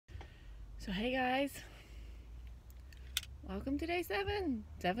So hey guys, welcome to day 7.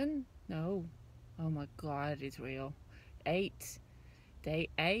 7? No. Oh my god, it's real. 8. Day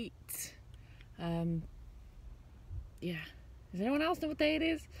 8. Yeah. Does anyone else know what day it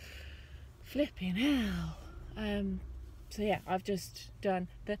is? Flipping hell. So yeah, I've just done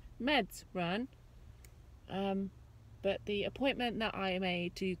the meds run. But the appointment that I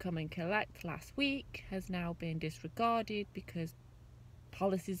made to come and collect last week has now been disregarded because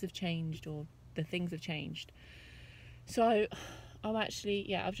policies have changed, or the things have changed. So I've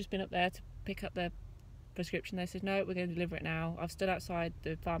just been up there to pick up the prescription. They said, no, we're going to deliver it now. I've stood outside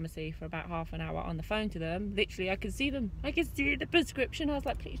the pharmacy for about half an hour on the phone to them. Literally, I can see them. I can see the prescription. I was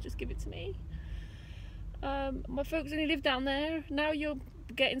like, please just give it to me. My folks only live down there. Now you're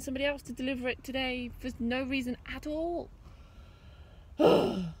getting somebody else to deliver it today for no reason at all.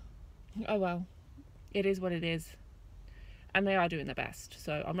 Oh well, it is what it is. And they are doing their best,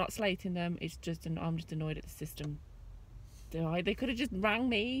 so I'm not slating them. It's just I'm just annoyed at the system. They could have just rang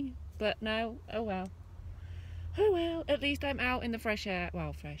me, but no. Oh well. At least I'm out in the fresh air.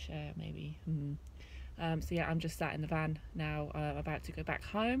 Well, fresh air maybe. So yeah, I'm just sat in the van now, about to go back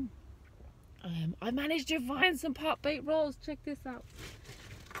home. I managed to find some pot bait rolls. Check this out.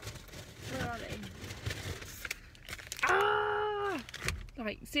 Where are they?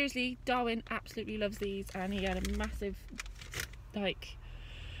 Like seriously, Darwin absolutely loves these, and he had a massive like,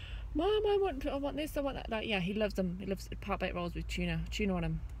 Mom, I want this, I want that. Like, yeah, he loves them. He loves pot bait rolls with tuna on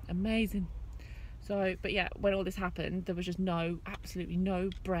them. Amazing. So, but yeah, when all this happened, there was just absolutely no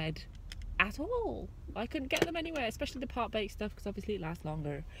bread at all. I couldn't get them anywhere, especially the pot bait stuff, because obviously it lasts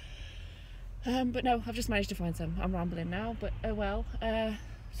longer. But no, I've just managed to find some. I'm rambling now, but oh well.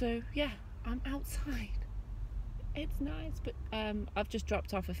 So yeah, I'm outside. It's nice, but I've just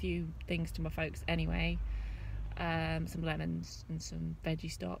dropped off a few things to my folks anyway. Some lemons and some veggie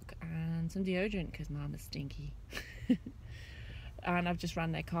stock and some deodorant because Mum is stinky. And I've just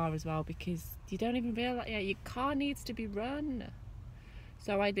ran their car as well, because you don't even realise, yeah, your car needs to be run.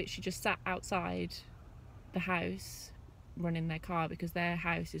 So I literally just sat outside the house running their car, because their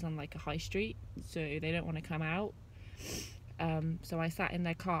house is on like a high street, so they don't want to come out. So I sat in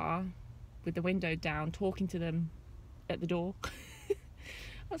their car with the window down talking to them at the door. I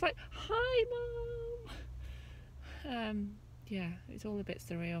was like, hi Mum. Yeah, it's all a bit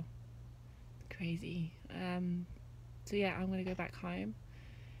surreal, crazy. So yeah, I'm gonna go back home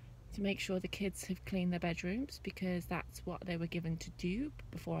to make sure the kids have cleaned their bedrooms, because that's what they were given to do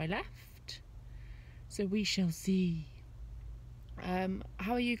before I left. So we shall see. How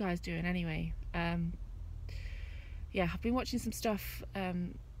are you guys doing anyway? Yeah, I've been watching some stuff.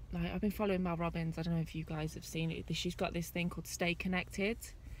 Like, I've been following Mel Robbins. I don't know if you guys have seen it. She's got this thing called Stay Connected.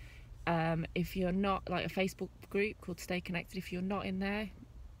 If you're not, like, a Facebook group called Stay Connected, if you're not in there,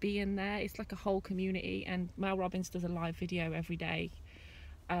 be in there. It's like a whole community, and Mel Robbins does a live video every day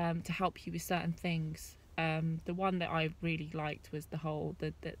to help you with certain things. The one that I really liked was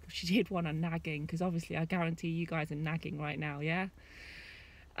she did one on nagging, because obviously I guarantee you guys are nagging right now, yeah?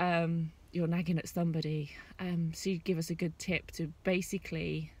 You're nagging at somebody. So you give us a good tip to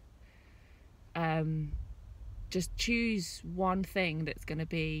basically just choose one thing that's going to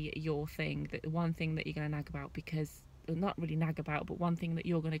be your thing, the one thing that you're going to nag about, because not really nag about, but one thing that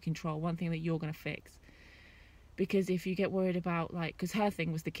you're going to control, one thing that you're going to fix. Because if you get worried about, like, because her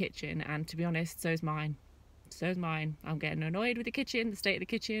thing was the kitchen, and to be honest, so's mine. I'm getting annoyed with the kitchen, the state of the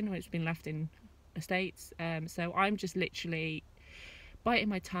kitchen when it's been left in estates. So I'm just literally biting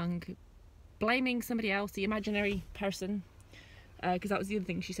my tongue, blaming somebody else, the imaginary person, because that was the other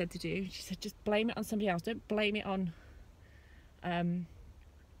thing she said to do. She said, just blame it on somebody else. Don't blame it on don't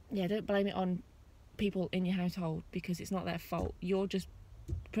blame it on people in your household, because it's not their fault. You're just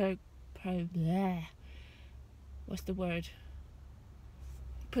what's the word?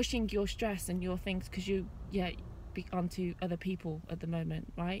 Pushing your stress and your things, because onto other people at the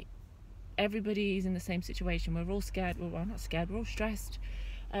moment, right? Everybody's in the same situation. We're all scared. Well, we're not scared. We're all stressed.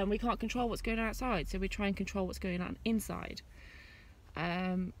 We can't control what's going on outside, so we try and control what's going on inside.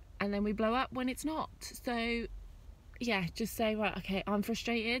 And then we blow up when it's not. So yeah, just say, right, okay, I'm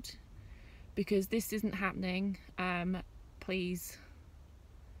frustrated because this isn't happening. Please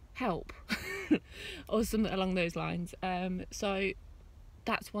help. Or something along those lines. So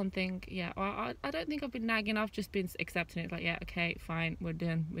that's one thing. Yeah, I don't think I've been nagging. I've just been accepting it, like, yeah, okay, fine, we're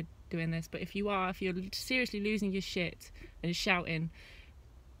doing this. But if you're seriously losing your shit and shouting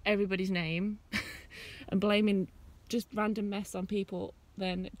everybody's name and blaming just random mess on people,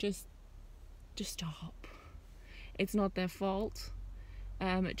 then just stop. It's not their fault.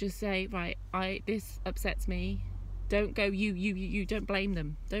 Just say, right, this upsets me Don't go you. Don't blame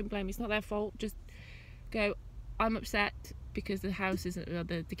them. Don't blame. It's not their fault. Just go, I'm upset because the house isn't,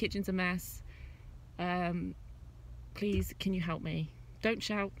 the kitchen's a mess. Please, can you help me? Don't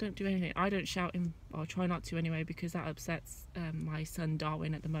shout. Don't do anything. I don't shout him. I'll try not to anyway, because that upsets my son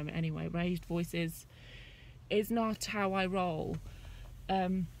Darwin at the moment anyway. Raised voices is not how I roll.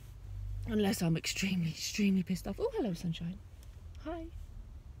 Unless I'm extremely pissed off. Oh, hello, sunshine. Hi.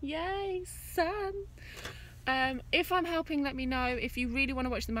 Yay, sun. If I'm helping, let me know. If you really want to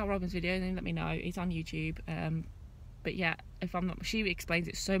watch the Mel Robbins video, then let me know. It's on YouTube. But yeah, if I'm not, she explains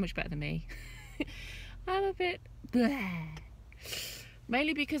it so much better than me. I'm a bit bleh.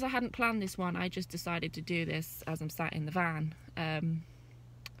 Mainly because I hadn't planned this one. I just decided to do this as I'm sat in the van, in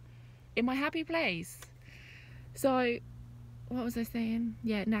my happy place. So, what was I saying?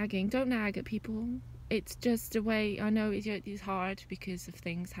 Yeah, nagging. Don't nag at people. It's just a way. I know it's hard because of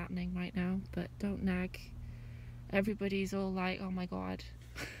things happening right now, but don't nag. Everybody's all like, oh my god,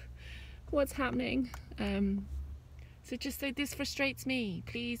 what's happening? So just say, this frustrates me.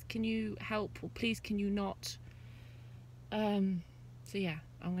 Please, can you help? Or please, can you not? So yeah,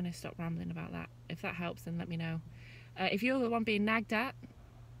 I'm going to stop rambling about that. If that helps, then let me know. If you're the one being nagged at,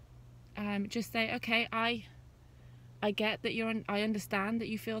 just say, okay, I get that I understand that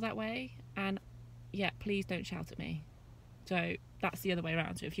you feel that way, and yeah, please don't shout at me. So that's the other way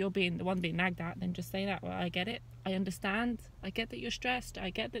around. So if you're being the one being nagged at, then just say that. Well, I get it. I understand. I get that you're stressed. I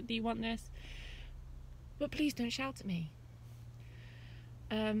get that you want this. But please don't shout at me.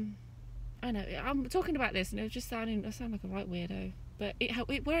 I know, I'm talking about this and I sound like a right weirdo. But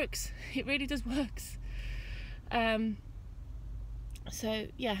it works. It really does works. So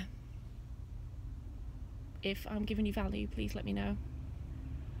yeah. If I'm giving you value, please let me know.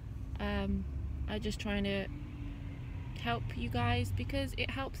 I'm just trying to help you guys because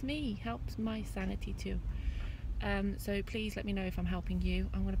it helps me, helps my sanity too. So please let me know if I'm helping you.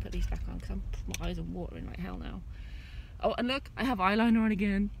 I'm going to put these back on because my eyes are watering like hell now. Oh, and look, I have eyeliner on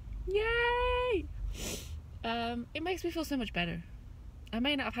again. Yay! It makes me feel so much better. I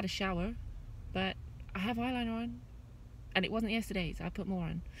may not have had a shower, but I have eyeliner on. And it wasn't yesterday's, I put more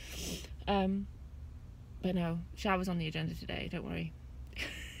on. But no, shower's on the agenda today, don't worry.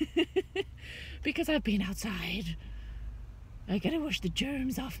 Because I've been outside. I gotta wash the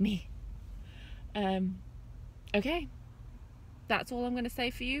germs off me. Okay, that's all I'm going to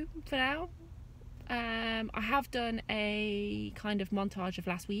say for you for now. I have done a kind of montage of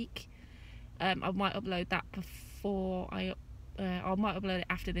last week. I might upload that before I might upload it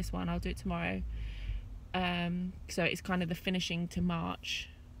after this one. I'll do it tomorrow. So it's kind of the finishing to March,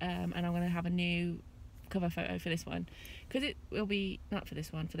 and I'm going to have a new cover photo for this one, because it will be not for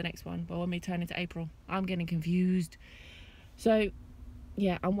this one, for the next one, but when we turn into April. I'm getting confused. So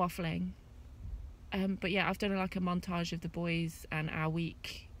yeah, I'm waffling. But yeah, I've done like a montage of the boys and our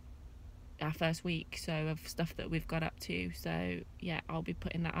first week, so of stuff that we've got up to. So yeah, I'll be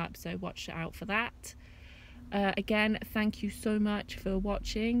putting that up, so watch out for that. Again, thank you so much for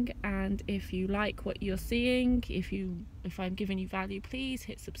watching, and if you like what you're seeing, if I'm giving you value, please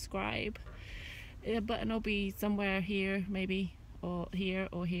hit subscribe. The button will be somewhere here, maybe, or here,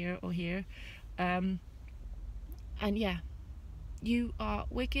 or here, or here. And yeah, you are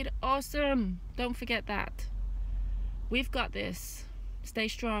wicked awesome. Don't forget that. We've got this. Stay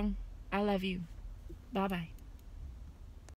strong. I love you. Bye bye.